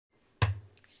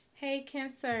Hey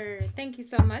Cancer, thank you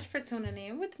so much for tuning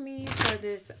in with me for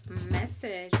this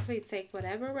message. Please take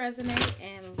whatever resonate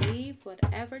and leave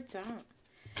whatever don't.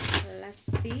 Let's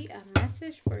see a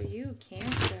message for you,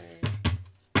 Cancer.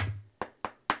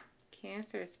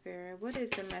 Cancer Spirit, what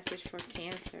is the message for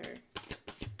Cancer?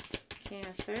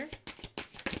 Cancer,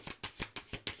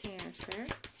 Cancer,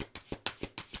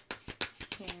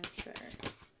 Cancer.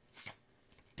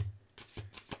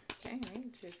 Dang, they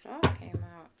just all came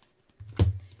out.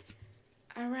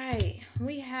 All right,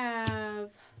 we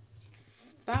have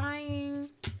spying.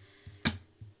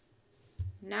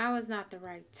 Now is not the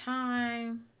right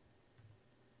time.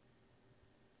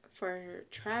 For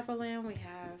traveling, we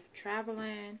have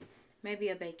traveling, maybe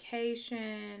a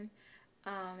vacation.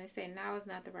 They say now is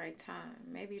not the right time.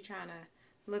 Maybe you're trying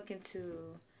to look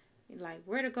into like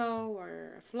where to go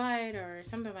or a flight or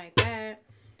something like that.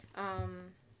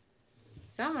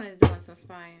 Someone is doing some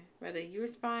spying, whether you're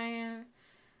spying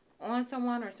on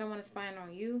someone or someone is spying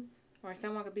on you, or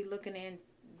someone could be looking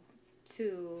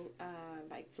into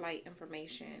like flight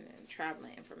information and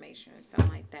traveling information, something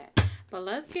like that. But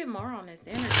let's get more on this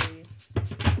energy.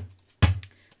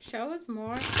 Show us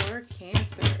more for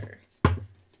Cancer.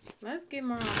 Let's get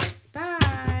more on the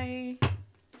spy.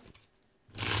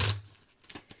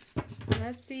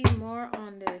 Let's see more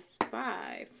on this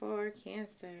spy for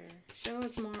Cancer. Show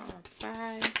us more on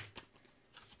spy.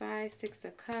 Spy, Six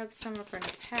of Cups, someone from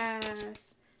the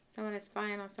past. Someone is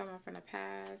spying on someone from the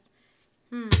past.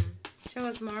 Show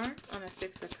us more on the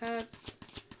Six of Cups.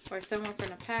 Or someone from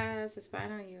the past is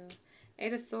spying on you.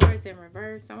 Eight of Swords in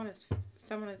reverse. Someone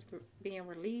is being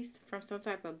released from some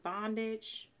type of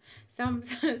bondage.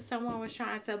 Someone was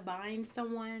trying to bind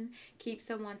someone, keep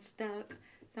someone stuck.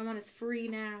 Someone is free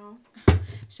now.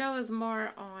 Show us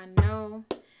more on no.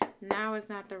 Now is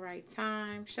not the right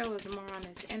time. Show us more on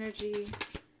this energy.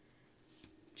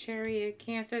 Chariot,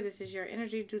 Cancer, this is your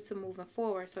energy due to moving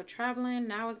forward. So traveling,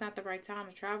 now is not the right time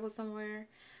to travel somewhere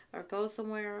or go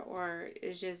somewhere, or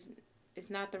it's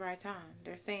not the right time.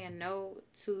 They're saying no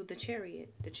to the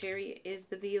Chariot. The Chariot is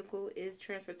the vehicle, is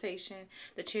transportation.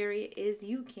 The Chariot is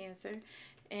you, Cancer.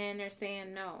 And they're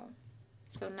saying no.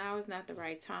 So now is not the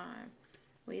right time.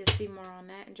 We'll see more on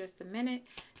that in just a minute.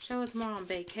 Show us more on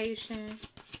vacation.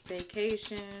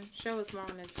 Vacation. Show us more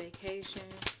on this vacation.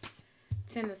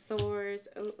 Ten of Swords.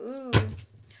 Ooh.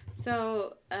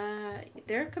 So,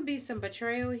 there could be some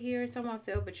betrayal here. Someone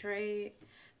feel betrayed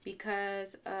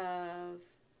because of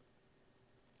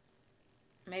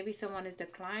maybe someone is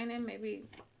declining. Maybe.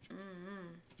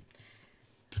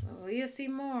 We'll see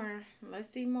more. Let's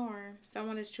see more.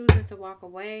 Someone is choosing to walk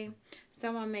away.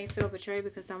 Someone may feel betrayed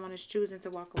because someone is choosing to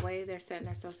walk away. They're setting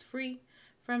themselves free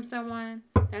from someone.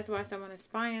 That's why someone is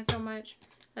spying so much.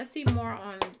 Let's see more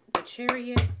on the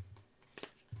Chariot.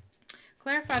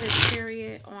 Clarify this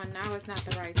Chariot on now is not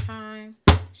the right time.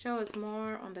 Show us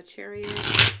more on the Chariot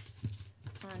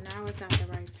on now is not the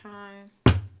right time.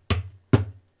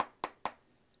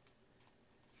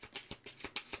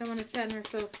 Someone is setting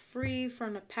herself free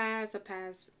from the past, a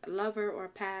past lover or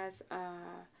past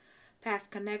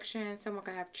connection. Someone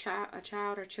could have a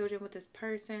child or children with this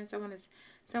person.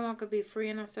 Someone could be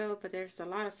freeing themselves, but there's a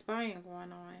lot of spying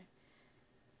going on.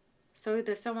 So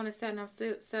either someone is setting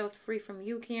themselves free from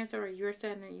you, Cancer, or you're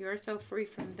setting yourself free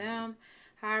from them.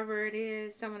 However it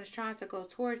is, someone is trying to go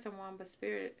towards someone, but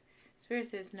Spirit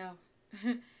says no.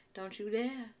 Don't you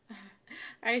dare.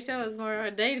 Alright, show us more.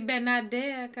 They better not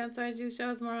dare come towards you. Show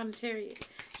us more on the Chariot.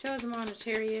 Show us more on the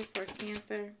Chariot for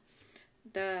Cancer.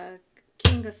 The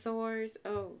King of Swords.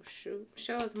 Oh, shoot.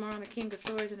 Show us more on the King of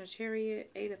Swords and the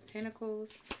Chariot. Eight of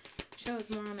Pentacles. Show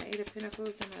us more on the Eight of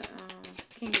Pentacles and the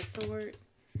King of Swords.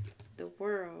 The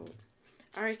World.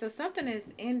 Alright, so something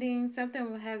is ending.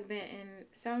 Something has been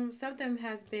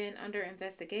under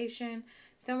investigation.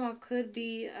 Someone could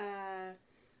be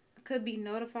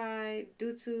notified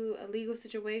due to a legal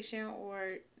situation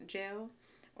or jail,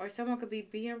 or someone could be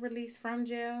being released from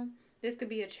jail. This could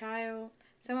be a child.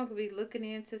 Someone could be looking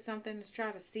into something to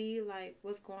try to see like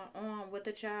what's going on with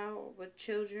the child or with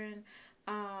children.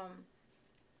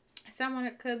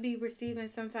 Someone could be receiving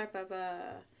some type of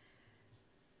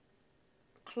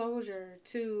closure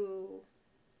to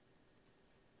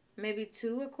maybe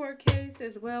to a court case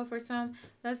as well for some.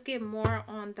 Let's get more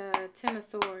on the Ten of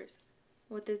Swords.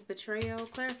 With this betrayal,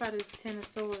 clarify this Ten of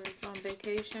Swords on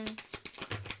vacation.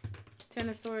 Ten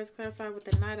of Swords, clarify with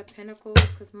the Knight of Pentacles,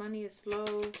 because money is slow.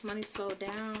 Money slowed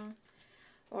down.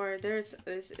 Or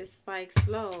it's like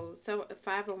slow. So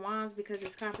Five of Wands because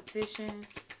it's competition.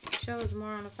 Show us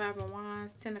more on the Five of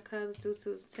Wands. Ten of Cups due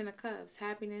to Ten of Cups.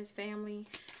 Happiness, family,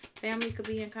 Family could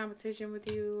be in competition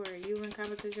with you, or you in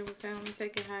competition with family.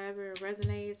 Take it however it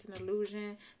resonates. An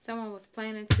illusion. Someone was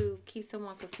planning to keep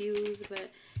someone confused, but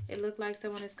it looked like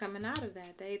someone is coming out of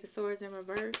that. The Eight of Swords in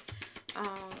reverse.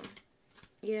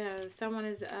 Yeah, someone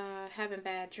is having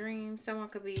bad dreams. Someone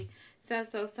could be so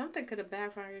something could have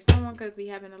backfired. Someone could be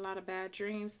having a lot of bad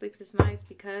dreams, sleepless nights,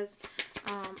 because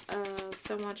of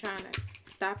someone trying to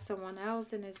stop someone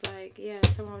else. And it's like, yeah,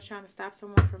 someone was trying to stop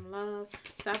someone from love,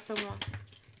 stop someone.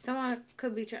 Someone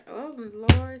could be trying, oh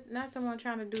Lord, not someone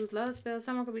trying to do love spells.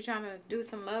 Someone could be trying to do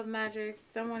some love magic.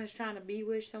 Someone is trying to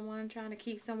bewitch someone, trying to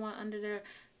keep someone under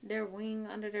their wing,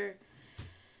 under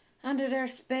their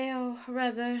spell,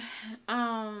 rather.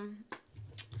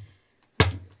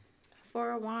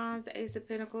 Four of Wands, Ace of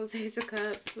Pentacles, Ace of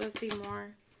Cups. Let's see more.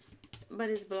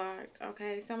 But it's blocked.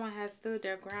 Okay, someone has stood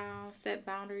their ground, set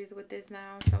boundaries with this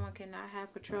now. Someone cannot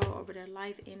have control over their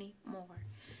life anymore.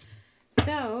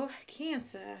 So,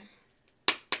 Cancer.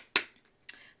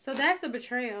 So that's the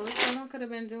betrayal. Someone could have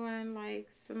been doing like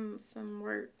some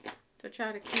work to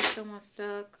try to keep someone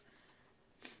stuck.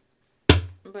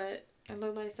 But it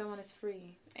looked like someone is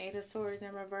free. Eight of Swords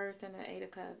in reverse and the Eight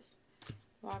of Cups.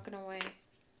 Walking away.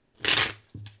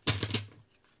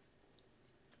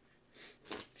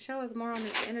 Show us more on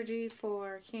this energy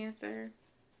for Cancer.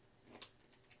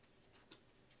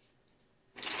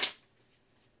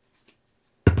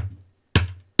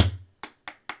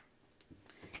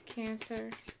 Cancer.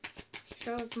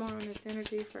 Show us more on this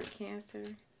energy for Cancer.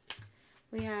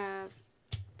 We have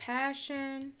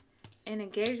passion and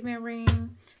engagement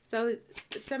ring. So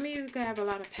some of you can have a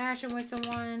lot of passion with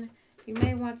someone. You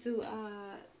may want to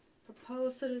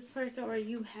propose to this person, or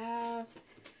you have.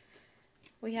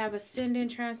 We have ascending,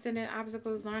 transcendent,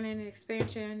 obstacles, learning and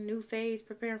expansion, new phase,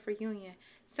 preparing for union.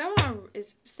 Someone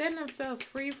is setting themselves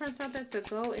free from something to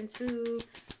go into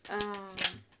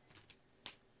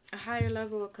a higher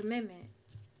level of commitment.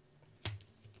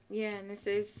 Yeah, and this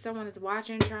is someone is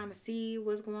watching, trying to see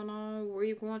what's going on, where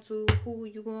you going to, who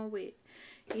you going with.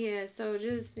 Yeah, so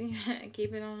just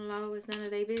keep it on low. It's none of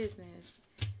their business.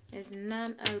 It's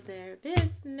none of their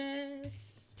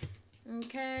business.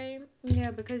 Okay, yeah,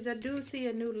 because I do see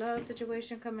a new love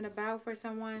situation coming about for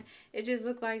someone. It just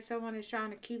looked like someone is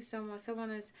trying to keep someone. Someone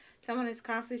is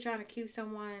constantly trying to keep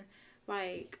someone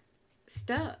like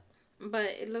stuck. But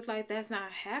it looked like that's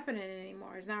not happening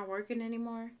anymore. It's not working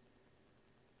anymore.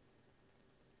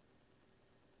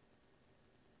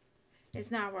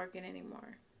 It's not working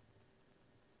anymore.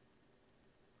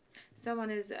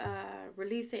 Someone is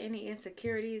releasing any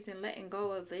insecurities and letting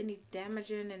go of any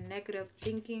damaging and negative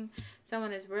thinking.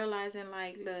 Someone is realizing,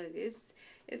 like, look, it's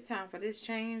time for this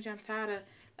change. I'm tired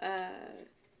of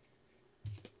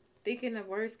thinking the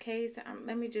worst case.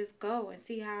 Let me just go and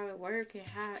see how it works and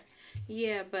how.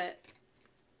 Yeah, but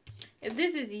if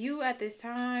this is you at this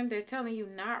time, they're telling you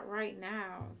not right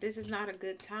now. This is not a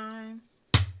good time.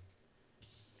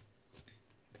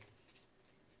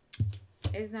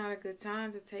 It's not a good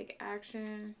time to take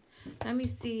action. Let me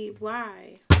see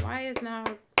why. Why is now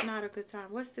not a good time?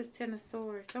 What's this Ten of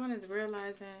Swords? Someone is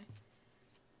realizing.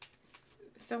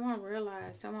 Someone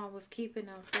realized someone was keeping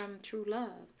them from true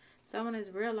love. Someone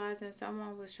is realizing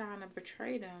someone was trying to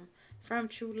betray them from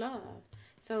true love.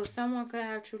 So someone could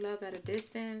have true love at a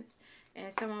distance,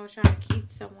 and someone was trying to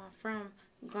keep someone from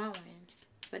going.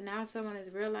 But now someone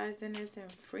is realizing this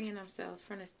and freeing themselves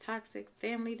from this toxic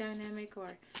family dynamic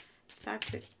or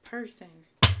toxic person.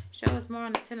 Show us more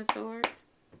on the Ten of Swords.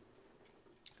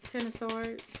 Ten of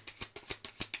Swords.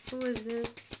 Who is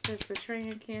this that's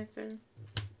betraying Cancer?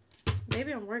 They've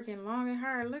been working long and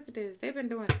hard. Look at this. They've been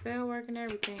doing spell work and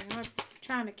everything. I'm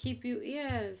trying to keep you,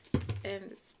 yes,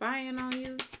 and spying on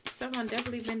you. Someone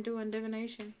definitely been doing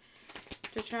divination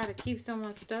to try to keep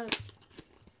someone stuck.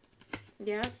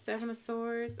 Yep, Seven of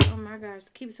Swords. Oh my gosh,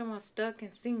 keep someone stuck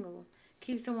and single.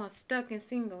 Keep someone stuck and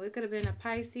single. It could have been a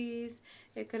Pisces.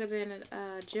 It could have been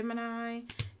a Gemini.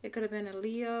 It could have been a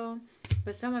Leo.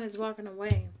 But someone is walking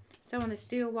away. Someone is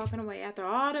still walking away. After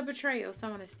all the betrayal,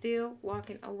 someone is still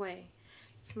walking away.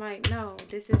 Like, no,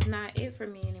 this is not it for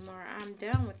me anymore. I'm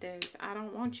done with this. I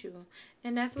don't want you.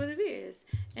 And that's what it is.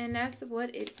 And that's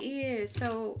what it is.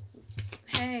 So,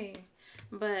 hey.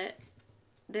 But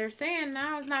they're saying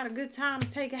now is not a good time to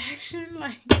take action.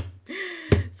 Like...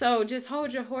 So just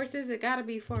hold your horses. It got to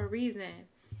be for a reason.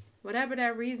 Whatever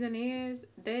that reason is,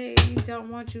 they don't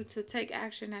want you to take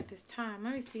action at this time.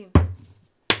 Let me see.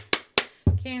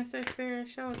 Cancer Spirit,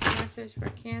 show us a message for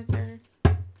Cancer.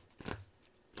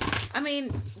 I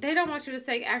mean, they don't want you to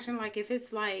take action. Like if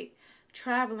it's like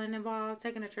traveling involved,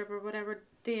 taking a trip or whatever,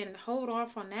 then hold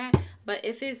off on that. But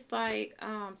if it's like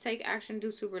take action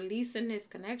due to releasing this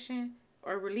connection,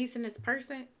 or releasing this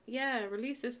person. Yeah,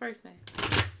 release this person.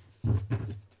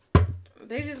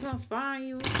 They just gonna spy on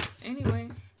you anyway.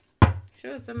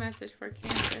 Show us a message for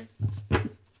Cancer.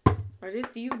 Or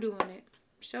this you doing it.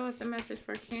 Show us a message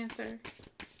for Cancer.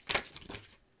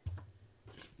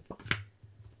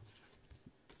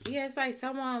 Yeah, it's like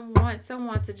someone wants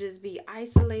someone to just be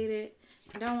isolated.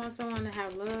 Don't want someone to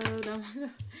have love. Don't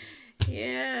want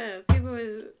yeah, people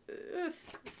is... Ugh.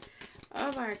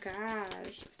 Oh my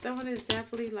gosh. Someone is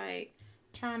definitely like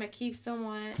trying to keep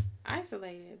someone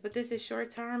isolated. But this is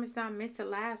short term. It's not meant to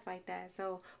last like that.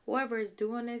 So whoever is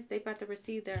doing this, they about to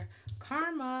receive their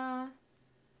karma.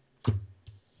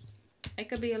 It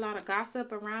could be a lot of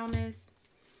gossip around this.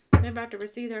 They're about to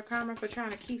receive their karma for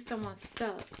trying to keep someone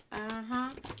stuck.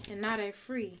 And now they're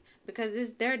free. Because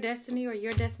it's their destiny or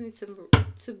your destiny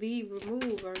to be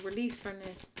removed or released from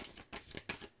this.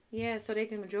 Yeah, so they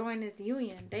can join this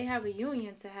union. They have a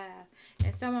union to have.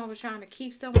 And someone was trying to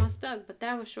keep someone stuck, but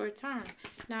that was short term.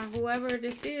 Now, whoever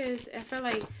this is, I feel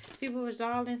like people was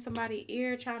all in somebody's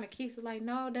ear trying to keep it like,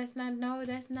 no, that's not,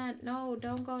 no,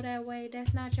 don't go that way.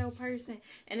 That's not your person.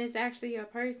 And it's actually your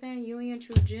person, union,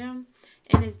 true gem,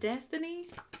 and it's destiny.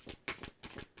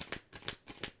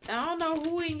 I don't know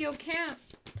who in your camp.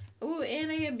 Ooh, and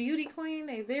they a beauty queen.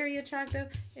 They very attractive.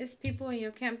 It's people in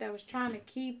your camp that was trying to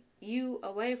keep you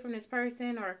away from this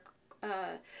person, or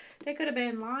they could have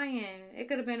been lying. It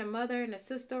could have been a mother and a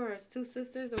sister, or two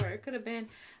sisters, or it could have been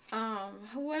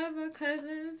whoever,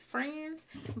 cousins, friends.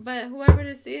 But whoever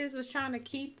this is was trying to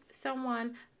keep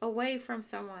someone away from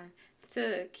someone,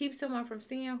 to keep someone from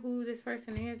seeing who this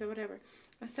person is or whatever.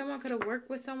 And someone could have worked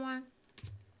with someone.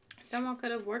 Someone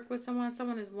could have worked with someone.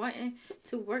 Someone is wanting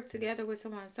to work together with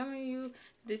someone. Some of you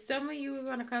are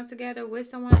going to come together with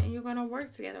someone and you're going to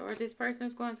work together. Or this person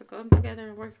is going to come together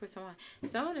and work with someone.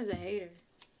 Someone is a hater.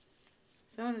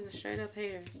 Someone is a straight up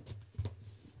hater.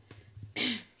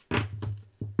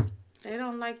 They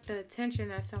don't like the attention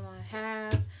that someone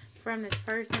have from this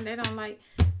person. They don't like...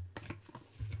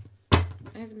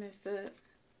 It's messed up.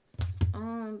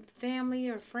 Family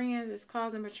or friends is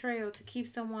causing betrayal to keep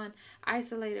someone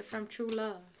isolated from true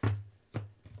love.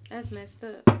 That's messed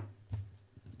up.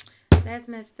 That's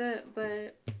messed up,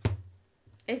 but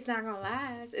it's not gonna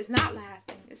last. It's not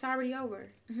lasting. It's already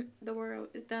over. The world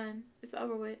is done. It's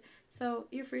over with. So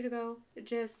you're free to go.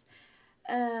 Just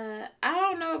I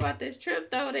don't know about this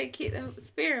trip though. They keep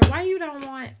Spirit. Why you don't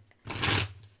want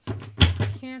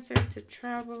Cancer to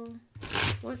travel?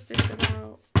 What's this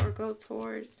about? Or go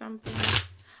towards something?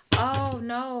 Oh,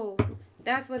 no.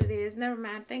 That's what it is. Never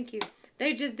mind. Thank you.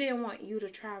 They just didn't want you to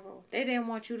travel. They didn't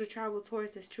want you to travel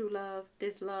towards this true love,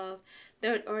 this love.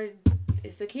 Or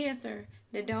it's a Cancer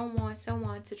that don't want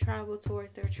someone to travel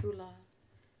towards their true love.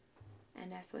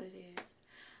 And that's what it is.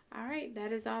 All right.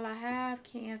 That is all I have,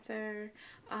 Cancer.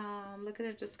 Look at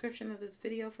the description of this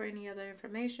video for any other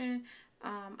information.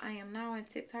 I am now on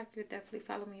TikTok. You could definitely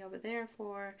follow me over there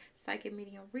for psychic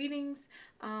medium readings.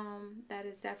 That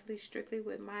is definitely strictly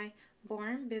with my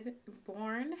born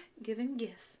given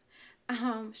gift.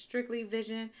 Strictly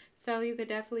vision. So you could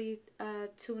definitely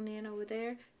tune in over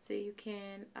there so you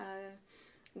can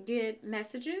get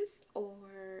messages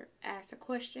or ask a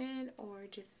question or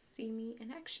just see me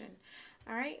in action.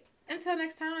 All right. Until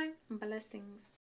next time, blessings.